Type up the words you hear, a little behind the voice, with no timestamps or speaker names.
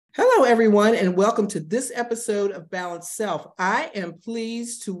everyone, and welcome to this episode of Balanced Self. I am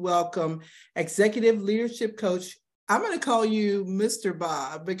pleased to welcome executive leadership coach. I'm going to call you Mr.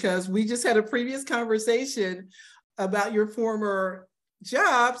 Bob because we just had a previous conversation about your former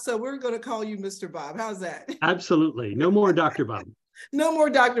job. So we're going to call you Mr. Bob. How's that? Absolutely. No more Dr. Bob. No more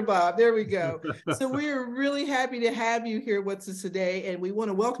Dr. Bob. There we go. So we're really happy to have you here with us today. And we want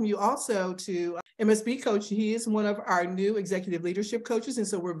to welcome you also to MSB Coach. He is one of our new executive leadership coaches. And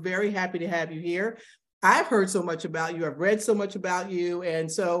so we're very happy to have you here. I've heard so much about you. I've read so much about you.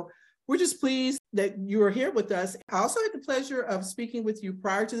 And so we're just pleased that you are here with us. I also had the pleasure of speaking with you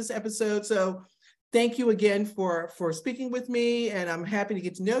prior to this episode. So thank you again for speaking with me. And I'm happy to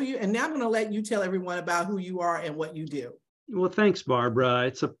get to know you. And now I'm going to let you tell everyone about who you are and what you do. Well, thanks, Barbara.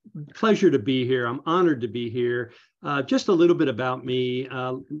 It's a pleasure to be here. I'm honored to be here. Just a little bit about me,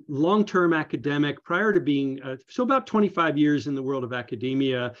 long-term academic, prior to being, so about 25 years in the world of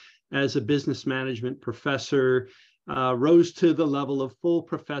academia as a business management professor, rose to the level of full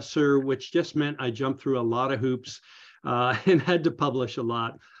professor, which just meant I jumped through a lot of hoops and had to publish a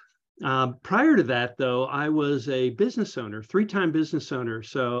lot. Prior to that, though, I was a business owner, three-time business owner.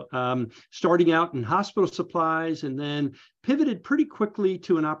 So starting out in hospital supplies and then pivoted pretty quickly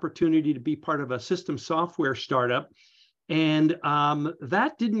to an opportunity to be part of a system software startup. And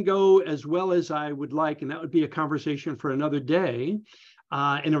that didn't go as well as I would like. And that would be a conversation for another day.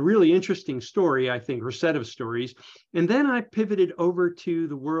 And a really interesting story, I think, or set of stories. And then I pivoted over to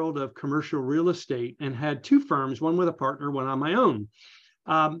the world of commercial real estate and had two firms, one with a partner, one on my own.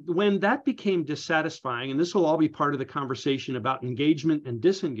 When that became dissatisfying, and this will all be part of the conversation about engagement and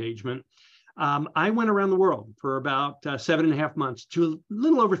disengagement, I went around the world for about 7.5 months to a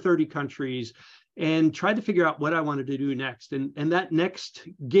little over 30 countries and tried to figure out what I wanted to do next. And that next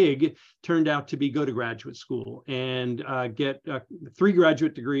gig turned out to be go to graduate school and get 3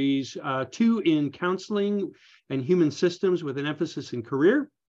 graduate degrees, 2 in counseling and human systems with an emphasis in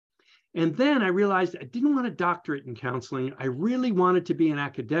career. And then I realized I didn't want a doctorate in counseling. I really wanted to be an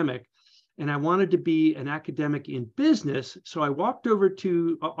academic, and I wanted to be an academic in business. So I walked over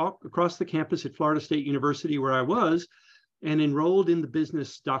to across the campus at Florida State University where I was and enrolled in the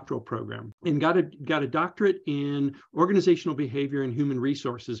business doctoral program and got a doctorate in organizational behavior and human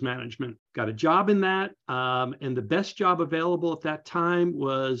resources management. Got a job in that. And the best job available at that time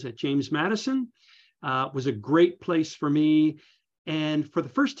was at James Madison. It was a great place for me. And for the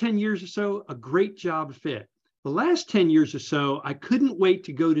first 10 years or so, a great job fit. The last 10 years or so, I couldn't wait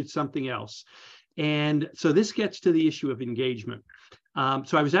to go to something else. And so this gets to the issue of engagement.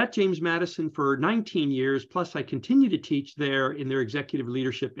 So I was at James Madison for 19 years, plus I continued to teach there in their executive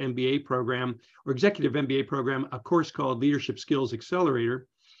leadership MBA program, or executive MBA program, a course called Leadership Skills Accelerator.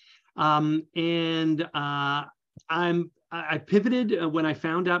 I pivoted when I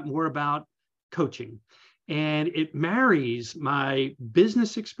found out more about coaching. And it marries my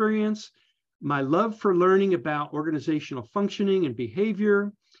business experience, my love for learning about organizational functioning and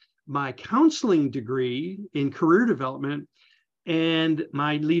behavior, my counseling degree in career development, and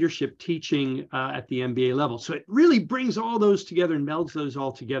my leadership teaching at the MBA level. So it really brings all those together and melds those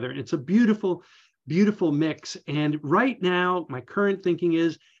all together. And it's a beautiful, beautiful mix. And right now, my current thinking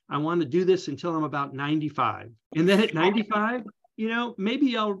is I want to do this until I'm about 95. And then at 95,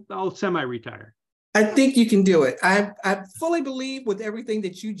 maybe I'll semi-retire. I think you can do it. I fully believe with everything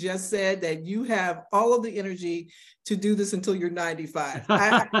that you just said that you have all of the energy to do this until you're 95.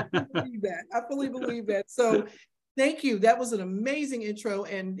 I believe that. I fully believe that. So thank you. That was an amazing intro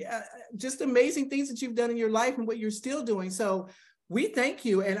and just amazing things that you've done in your life and what you're still doing. So we thank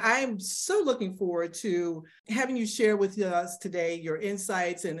you. And I'm so looking forward to having you share with us today your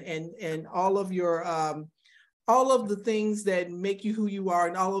insights and all of your all of the things that make you who you are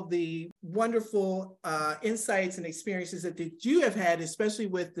and all of the wonderful insights and experiences that you have had, especially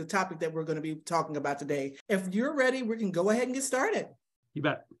with the topic that we're going to be talking about today. If you're ready, we can go ahead and get started. You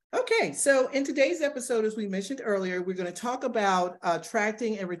bet. Okay, so in today's episode, as we mentioned earlier, we're going to talk about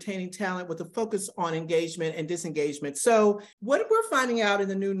attracting and retaining talent with a focus on engagement and disengagement. So what we're finding out in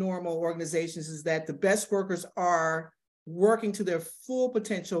the new normal organizations is that the best workers are working to their full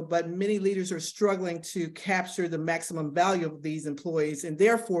potential, but many leaders are struggling to capture the maximum value of these employees. And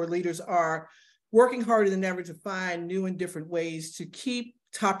therefore, leaders are working harder than ever to find new and different ways to keep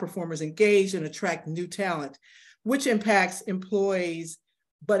top performers engaged and attract new talent, which impacts employees,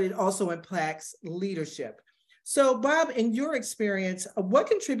 but it also impacts leadership. So, Bob, in your experience, what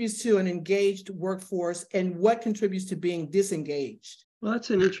contributes to an engaged workforce and what contributes to being disengaged? Well,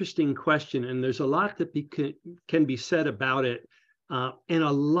 that's an interesting question, and there's a lot that can be said about it. And a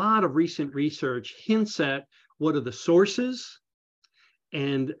lot of recent research hints at what are the sources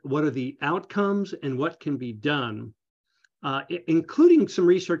and what are the outcomes and what can be done, including some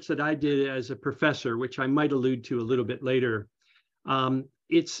research that I did as a professor, which I might allude to a little bit later.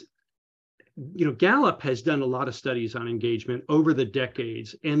 Gallup has done a lot of studies on engagement over the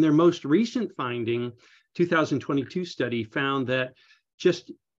decades, and their most recent finding, 2022 study, found that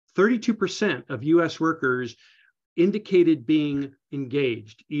just 32% of US workers indicated being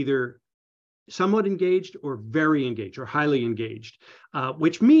engaged, either somewhat engaged or very engaged or highly engaged,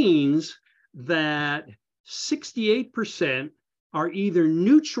 which means that 68% are either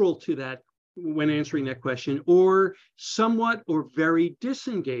neutral to that when answering that question, or somewhat or very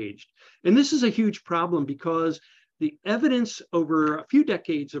disengaged. And this is a huge problem because the evidence over a few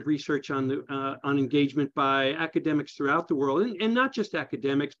decades of research on engagement by academics throughout the world, and not just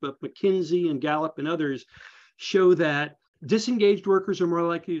academics, but McKinsey and Gallup and others, show that disengaged workers are more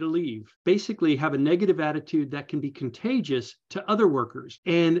likely to leave, basically have a negative attitude that can be contagious to other workers.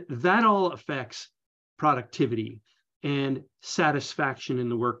 And that all affects productivity and satisfaction in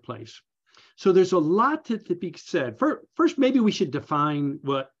the workplace. So there's a lot to be said. First, maybe we should define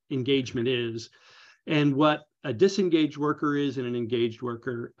what engagement is and what a disengaged worker is and an engaged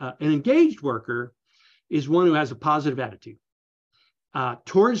worker. An engaged worker is one who has a positive attitude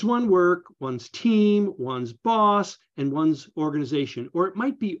towards one's work, one's team, one's boss, and one's organization. Or it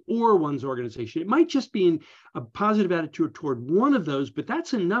might be one's organization. It might just be a positive attitude toward one of those, but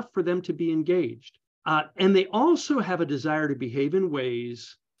that's enough for them to be engaged. And they also have a desire to behave in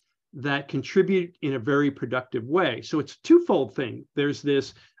ways that contribute in a very productive way. So it's a twofold thing. There's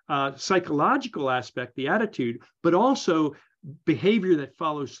this psychological aspect, the attitude, but also behavior that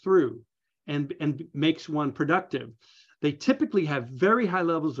follows through and makes one productive. They typically have very high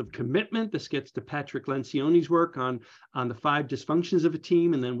levels of commitment. This gets to Patrick Lencioni's work on the 5 dysfunctions of a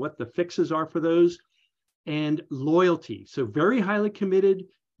team and then what the fixes are for those, and loyalty. So very highly committed,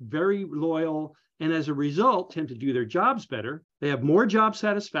 very loyal, and as a result, tend to do their jobs better. They have more job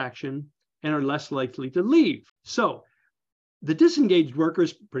satisfaction and are less likely to leave. So the disengaged worker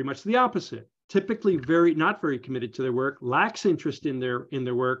is pretty much the opposite. Typically not very committed to their work, lacks interest in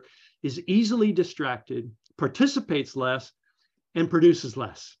their work, is easily distracted, participates less, and produces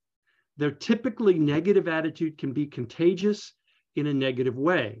less. Their typically negative attitude can be contagious in a negative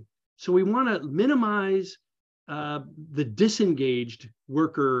way. So we want to minimize the disengaged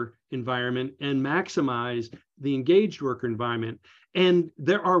worker environment and maximize the engaged worker environment. And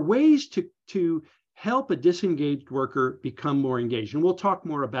there are ways to help a disengaged worker become more engaged. And we'll talk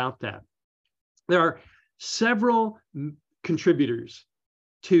more about that. There are several contributors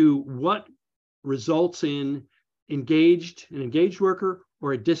to what results in an engaged worker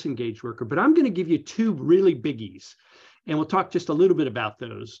or a disengaged worker. But I'm going to give you 2 really biggies, and we'll talk just a little bit about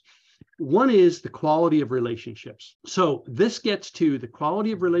those. One is the quality of relationships. So this gets to the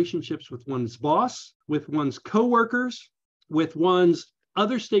quality of relationships with one's boss, with one's coworkers, with one's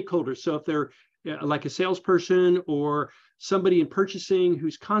other stakeholders. So if they're like a salesperson or somebody in purchasing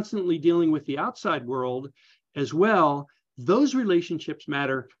who's constantly dealing with the outside world as well, those relationships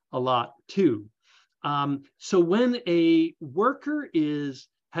matter a lot too. So when a worker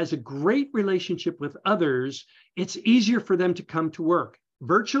has a great relationship with others, it's easier for them to come to work,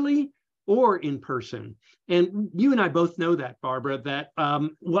 virtually or in person. And you and I both know that, Barbara, that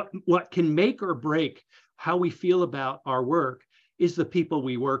what can make or break how we feel about our work is the people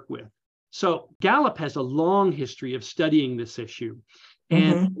we work with. So Gallup has a long history of studying this issue.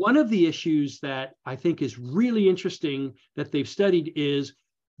 And one of the issues that I think is really interesting that they've studied is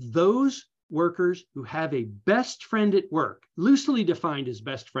those workers who have a best friend at work, loosely defined as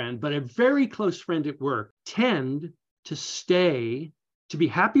best friend, but a very close friend at work, tend to stay, to be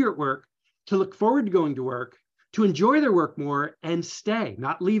happier at work, to look forward to going to work, to enjoy their work more and stay,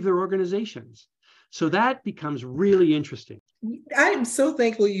 not leave their organizations. So that becomes really interesting. I'm so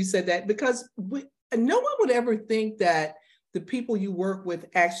thankful you said that, because no one would ever think that the people you work with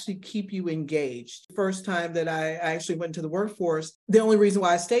actually keep you engaged. The first time that I actually went into the workforce, the only reason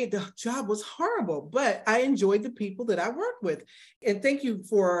why I stayed, the job was horrible, but I enjoyed the people that I worked with. And thank you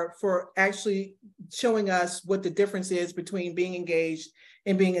for actually showing us what the difference is between being engaged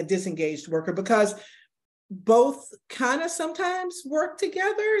and being a disengaged worker, because both kind of sometimes work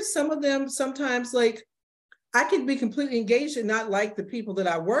together. Some of them sometimes, like, I could be completely engaged and not like the people that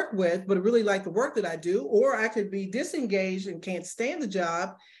I work with, but really like the work that I do. Or I could be disengaged and can't stand the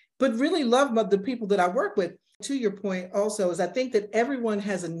job, but really love the people that I work with. To your point also is I think that everyone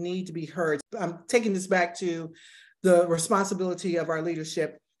has a need to be heard. I'm taking this back to the responsibility of our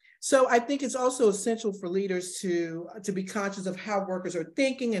leadership. So I think it's also essential for leaders to be conscious of how workers are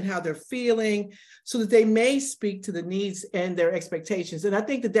thinking and how they're feeling so that they may speak to the needs and their expectations. And I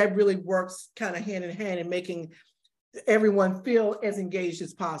think that that really works kind of hand in hand in making everyone feel as engaged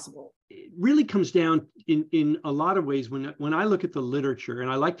as possible. It really comes down in a lot of ways when I look at the literature,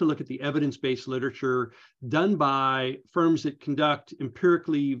 and I like to look at the evidence-based literature done by firms that conduct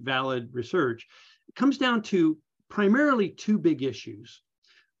empirically valid research, it comes down to primarily two big issues.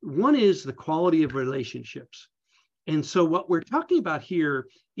 One is the quality of relationships. And so what we're talking about here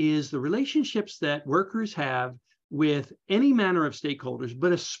is the relationships that workers have with any manner of stakeholders,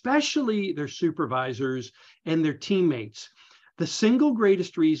 but especially their supervisors and their teammates. The single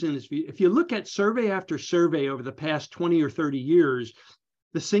greatest reason is, if you look at survey after survey over the past 20 or 30 years,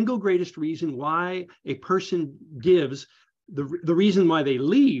 the single greatest reason why a person gives, the reason why they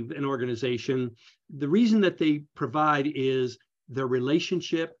leave an organization, the reason that they provide is their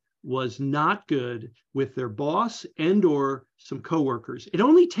relationship was not good with their boss and or some coworkers. It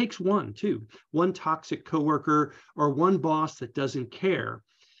only takes one toxic coworker or one boss that doesn't care.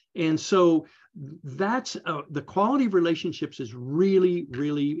 And so that's the quality of relationships is really,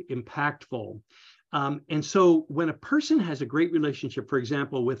 really impactful. And so when a person has a great relationship, for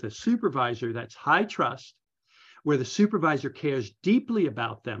example, with a supervisor that's high trust, where the supervisor cares deeply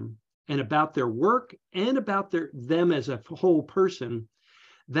about them and about their work and about them as a whole person,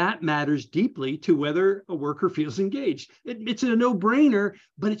 that matters deeply to whether a worker feels engaged. It's a no-brainer,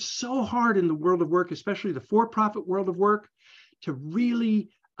 but it's so hard in the world of work, especially the for-profit world of work, to really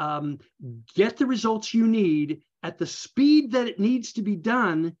get the results you need at the speed that it needs to be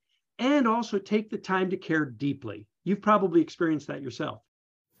done, and also take the time to care deeply. You've probably experienced that yourself.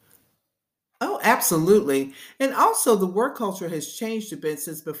 Oh, absolutely. And also the work culture has changed a bit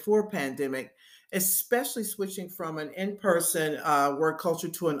since before pandemic, especially switching from an in-person work culture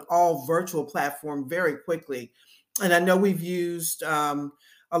to an all virtual platform very quickly. And I know we've used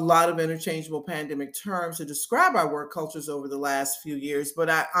a lot of interchangeable pandemic terms to describe our work cultures over the last few years,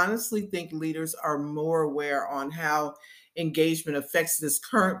 but I honestly think leaders are more aware on how engagement affects this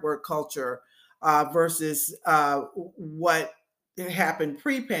current work culture versus what happened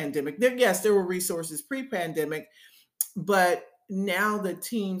pre-pandemic. Yes, there were resources pre-pandemic, but now the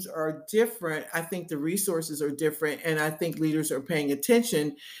teams are different. I think the resources are different, and I think leaders are paying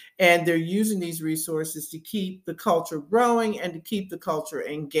attention, and they're using these resources to keep the culture growing and to keep the culture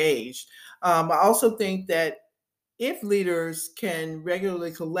engaged. I also think that if leaders can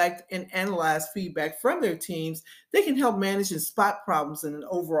regularly collect and analyze feedback from their teams, they can help manage and spot problems in an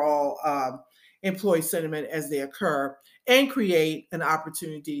overall employee sentiment as they occur, and create an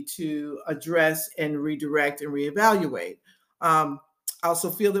opportunity to address and redirect and reevaluate. I also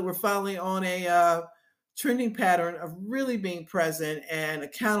feel that we're finally on a trending pattern of really being present and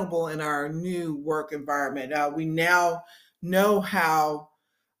accountable in our new work environment. We now know how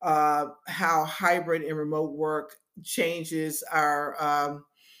hybrid and remote work changes our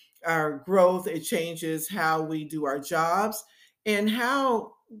growth. It changes how we do our jobs and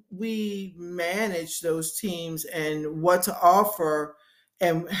how we manage those teams and what to offer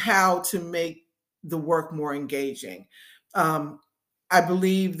and how to make the work more engaging. Um, I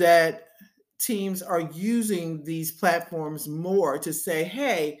believe that teams are using these platforms more to say,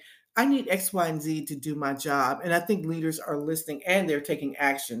 hey, I need X, Y, and Z to do my job. And I think leaders are listening and they're taking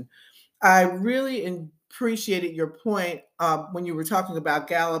action. I really appreciated your point when you were talking about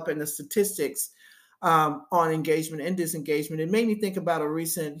Gallup and the statistics on engagement and disengagement. It made me think about a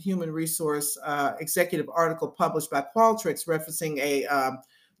recent human resource executive article published by Qualtrics referencing a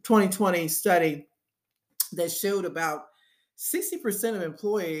 2020 study that showed about 60% of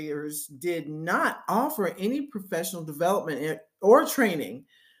employers did not offer any professional development or training.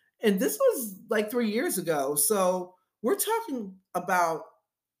 And this was like 3 years ago. So we're talking about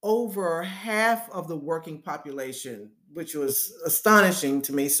over half of the working population, which was astonishing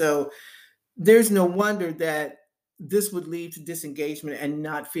to me. So there's no wonder that this would lead to disengagement and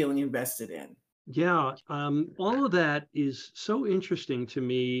not feeling invested in. Yeah, all of that is so interesting to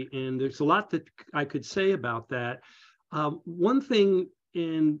me, and there's a lot that I could say about that. One thing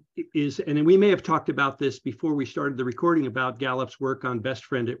and we may have talked about this before we started the recording about Gallup's work on Best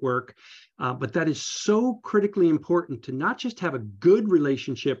Friend at Work, but that is so critically important to not just have a good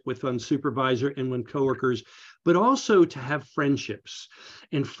relationship with one supervisor and one coworkers, but also to have friendships.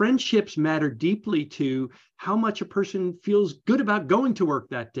 And friendships matter deeply to how much a person feels good about going to work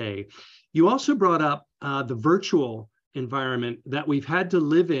that day. You also brought up the virtual environment that we've had to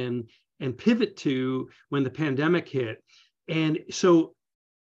live in and pivot to when the pandemic hit. And so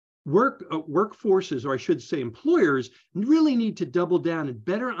workforces, or I should say employers, really need to double down and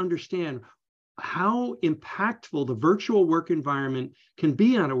better understand how impactful the virtual work environment can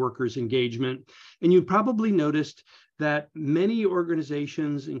be on a worker's engagement. And you probably noticed that many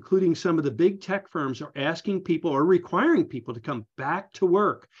organizations, including some of the big tech firms, are asking people or requiring people to come back to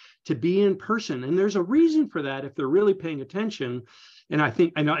work, to be in person. And there's a reason for that if they're really paying attention. And I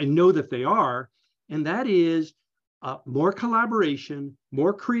know that they are, and that is more collaboration,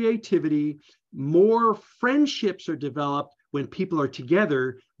 more creativity, more friendships are developed when people are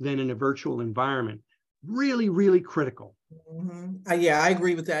together than in a virtual environment. Really, really critical. Mm-hmm. Yeah, I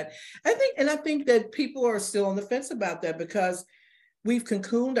agree with that. I think that people are still on the fence about that because we've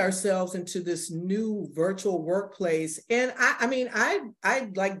cocooned ourselves into this new virtual workplace. And I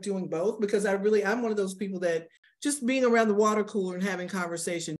like doing both because I'm one of those people that just being around the water cooler and having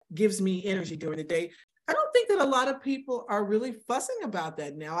conversation gives me energy during the day. I don't think that a lot of people are really fussing about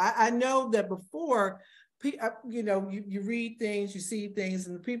that now. I know that before, you read things, you see things,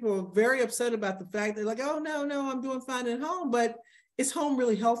 and people are very upset about the fact they're like, oh, no, I'm doing fine at home, but is home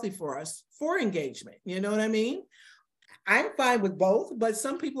really healthy for us for engagement? You know what I mean? I'm fine with both, but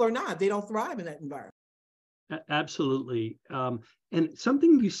some people are not. They don't thrive in that environment. Absolutely. And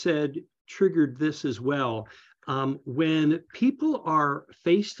something you said triggered this as well. When people are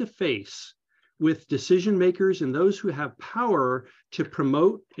face to face with decision makers and those who have power to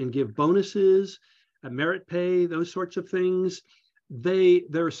promote and give bonuses, merit pay, those sorts of things,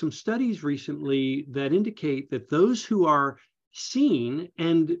 there are some studies recently that indicate that those who are seen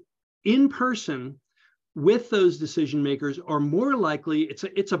and in person with those decision makers are more likely,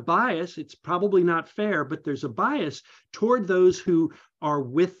 it's a bias, it's probably not fair, but there's a bias toward those who are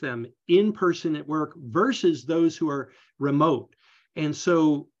with them in person at work versus those who are remote. And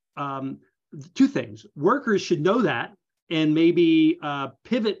so two things, workers should know that and maybe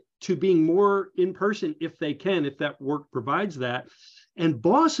pivot to being more in person if they can, if that work provides that. And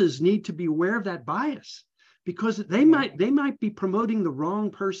bosses need to be aware of that bias because they might be promoting the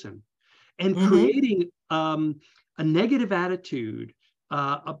wrong person and creating a negative attitude,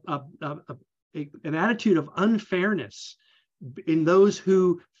 an attitude of unfairness in those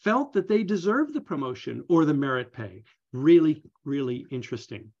who felt that they deserved the promotion or the merit pay. Really, really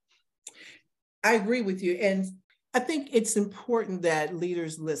interesting. I agree with you. And I think it's important that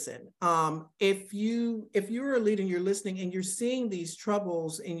leaders listen. If you're a leader and you're listening and you're seeing these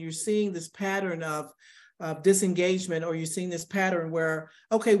troubles and you're seeing this pattern of disengagement, or you're seeing this pattern where,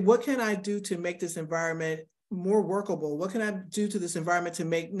 okay, what can I do to make this environment more workable? What can I do to this environment to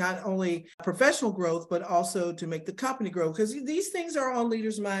make not only professional growth, but also to make the company grow? Because these things are on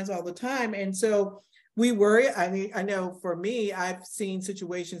leaders' minds all the time. And so we worry. I mean, I know for me, I've seen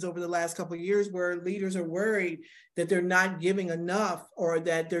situations over the last couple of years where leaders are worried that they're not giving enough or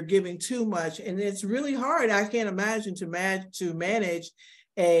that they're giving too much. And it's really hard. I can't imagine to manage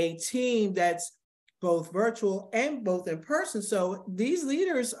a team that's both virtual and both in person. So these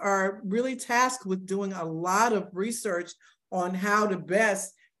leaders are really tasked with doing a lot of research on how to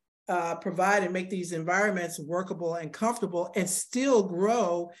best provide and make these environments workable and comfortable and still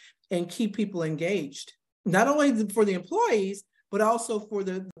grow and keep people engaged, not only for the employees, but also for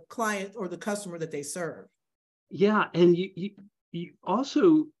the client or the customer that they serve. Yeah, and you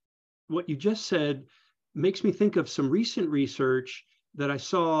also, what you just said makes me think of some recent research that I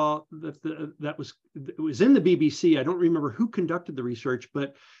saw that was in the BBC. I don't remember who conducted the research,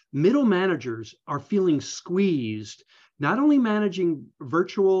 but middle managers are feeling squeezed, not only managing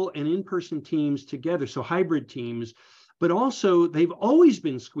virtual and in-person teams together, so hybrid teams, but also they've always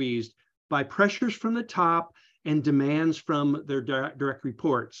been squeezed by pressures from the top and demands from their direct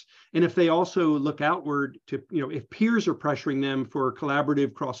reports. And if they also look outward to, if peers are pressuring them for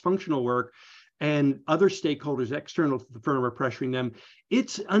collaborative cross-functional work, and other stakeholders external to the firm are pressuring them,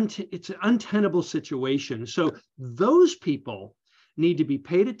 it's an untenable situation. So those people need to be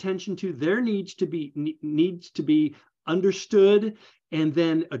paid attention to. Their needs to be understood and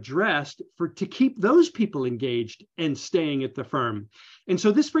then addressed to keep those people engaged and staying at the firm. And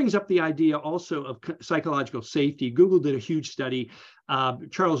so this brings up the idea also of psychological safety. Google did a huge study.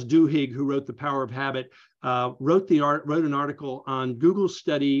 Charles Duhigg, who wrote The Power of Habit, wrote an article on Google's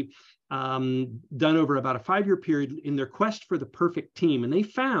study done over about a 5-year period in their quest for the perfect team. And they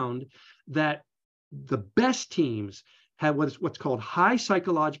found that the best teams have what's called high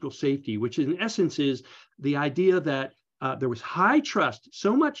psychological safety, which in essence is the idea that there was high trust,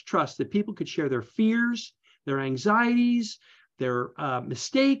 so much trust that people could share their fears, their anxieties, their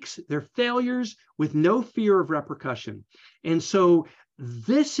mistakes, their failures with no fear of repercussion. And so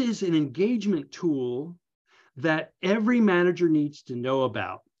this is an engagement tool that every manager needs to know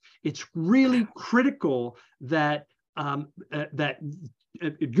about. It's really critical that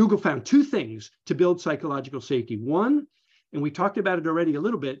Google found two things to build psychological safety. One, and we talked about it already a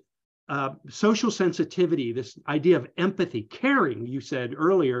little bit, social sensitivity, this idea of empathy, caring, you said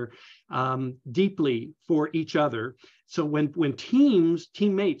earlier, deeply for each other. So when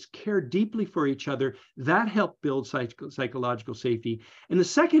teammates care deeply for each other, that helped build psychological safety. And the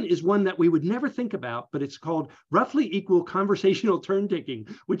second is one that we would never think about, but it's called roughly equal conversational turn taking,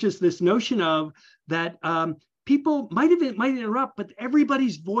 which is this notion of that people might interrupt, but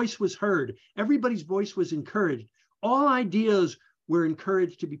everybody's voice was heard. Everybody's voice was encouraged. All ideas were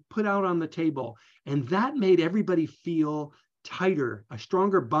encouraged to be put out on the table. And that made everybody feel tighter. A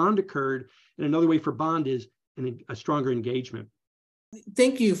stronger bond occurred. And another way for bond is a stronger engagement.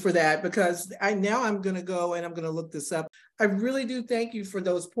 Thank you for that, because I'm going to go and I'm going to look this up. I really do thank you for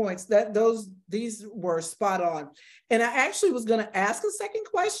those points. These were spot on. And I actually was going to ask a second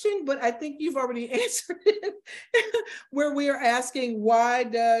question, but I think you've already answered it, where we are asking, why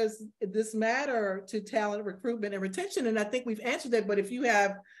does this matter to talent recruitment and retention? And I think we've answered that, but if you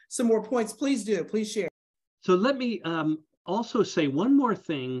have some more points, please do. Please share. So let me also say one more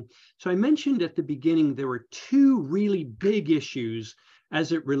thing. So I mentioned at the beginning, there were two really big issues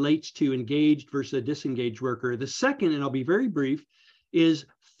as it relates to engaged versus a disengaged worker. The second, and I'll be very brief, is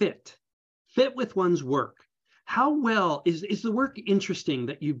fit with one's work. How well is the work interesting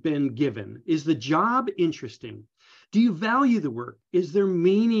that you've been given? Is the job interesting? Do you value the work? Is there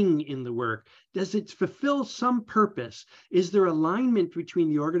meaning in the work? Does it fulfill some purpose? Is there alignment between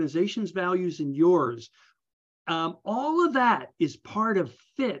the organization's values and yours? All of that is part of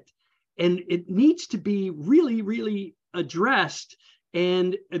fit, and it needs to be really, really addressed.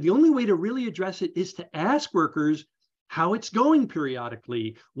 And the only way to really address it is to ask workers how it's going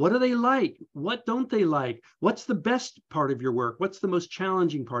periodically. What do they like? What don't they like? What's the best part of your work? What's the most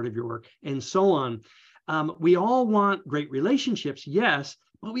challenging part of your work? And so on. We all want great relationships, yes,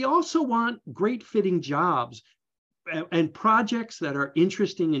 but we also want great fitting jobs and projects that are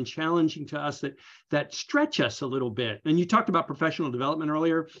interesting and challenging to us, that stretch us a little bit. And you talked about professional development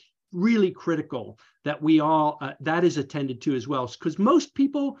earlier, really critical that we all, that is attended to as well, because most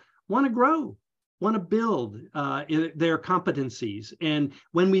people want to grow, want to build their competencies. And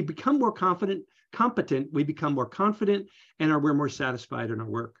when we become more competent, we become more confident, and we're more satisfied in our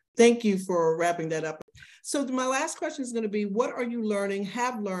work. Thank you for wrapping that up. So my last question is going to be, what are you learning,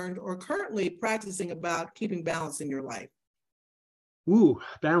 have learned, or currently practicing about keeping balance in your life? Ooh,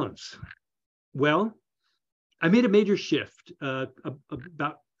 balance. Well, I made a major shift.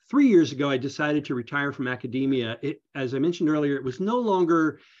 About 3 years ago, I decided to retire from academia. As I mentioned earlier, it was no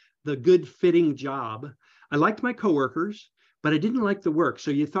longer the good fitting job. I liked my coworkers, but I didn't like the work.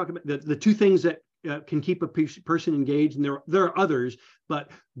 So you talk about the two things that can keep a person engaged, and there are others, but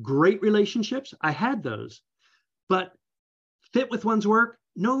great relationships, I had those. But fit with one's work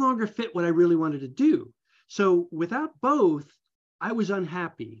no longer fit what I really wanted to do. So without both, I was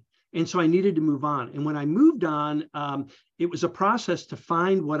unhappy. And so I needed to move on. And when I moved on, it was a process to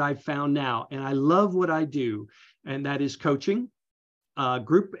find what I've found now. And I love what I do. And that is coaching,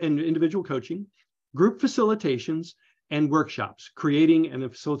 group and individual coaching, group facilitations, and workshops, creating and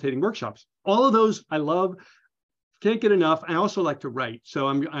facilitating workshops. All of those I love, can't get enough. I also like to write. So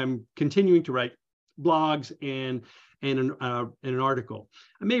I'm continuing to write blogs and an article.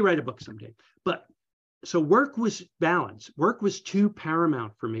 I may write a book someday. But so work was balanced. Work was too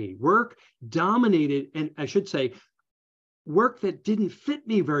paramount for me. Work dominated, and I should say, work that didn't fit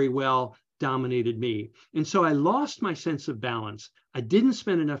me very well dominated me. And so I lost my sense of balance. I didn't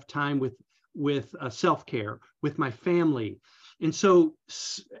spend enough time with self-care, with my family. And so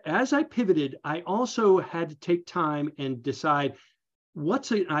as I pivoted, I also had to take time and decide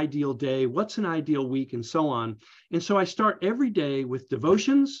what's an ideal day, what's an ideal week, and so on. And so I start every day with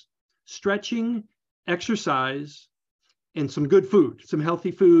devotions, stretching, exercise, and some good food, some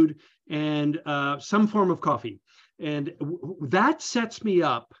healthy food, and some form of coffee. And that sets me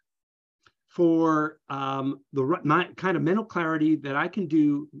up for my kind of mental clarity that I can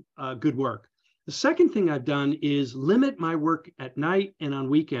do good work. The second thing I've done is limit my work at night and on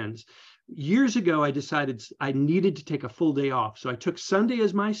weekends. Years ago, I decided I needed to take a full day off. So I took Sunday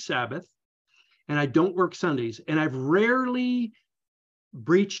as my Sabbath, and I don't work Sundays. And I've rarely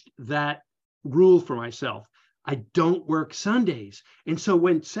breached that rule for myself. I don't work Sundays. And so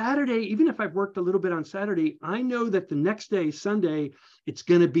when Saturday, even if I've worked a little bit on Saturday, I know that the next day, Sunday, it's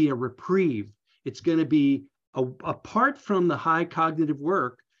going to be a reprieve. It's going to be apart from the high cognitive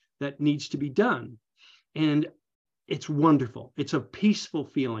work that needs to be done. And it's wonderful. It's a peaceful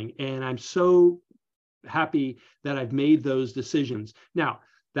feeling. And I'm so happy that I've made those decisions. Now,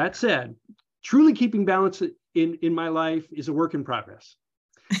 That said, truly keeping balance in my life is a work in progress.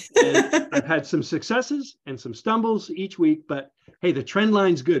 And I've had some successes and some stumbles each week, but hey, the trend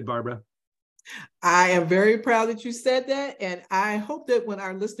line's good, Barbara. I am very proud that you said that. And I hope that when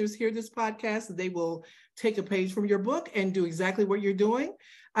our listeners hear this podcast, they will take a page from your book and do exactly what you're doing.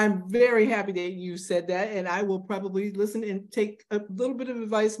 I'm very happy that you said that. And I will probably listen and take a little bit of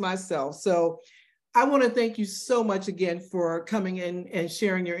advice myself. So I want to thank you so much again for coming in and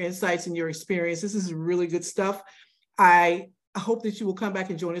sharing your insights and your experience. This is really good stuff. I hope that you will come back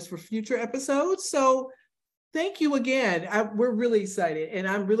and join us for future episodes. So thank you again. We're really excited, and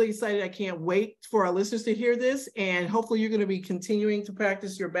I'm really excited. I can't wait for our listeners to hear this, and hopefully you're going to be continuing to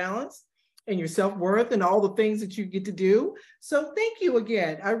practice your balance and your self-worth and all the things that you get to do. So thank you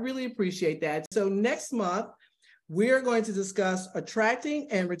again. I really appreciate that. So next month, we're going to discuss attracting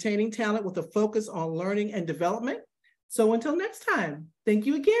and retaining talent with a focus on learning and development. So until next time, thank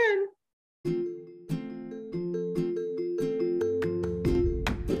you again.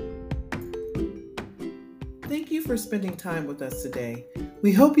 Thank you for spending time with us today.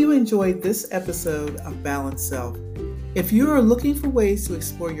 We hope you enjoyed this episode of Balanced Self. If you are looking for ways to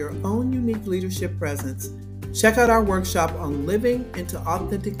explore your own unique leadership presence, check out our workshop on living into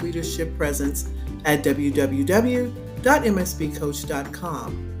authentic leadership presence at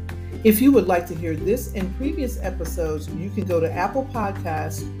www.msbcoach.com. If you would like to hear this and previous episodes, you can go to Apple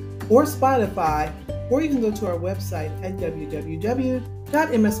Podcasts or Spotify, or you can go to our website at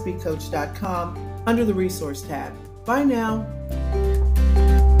www.msbcoach.com under the resource tab. Bye now.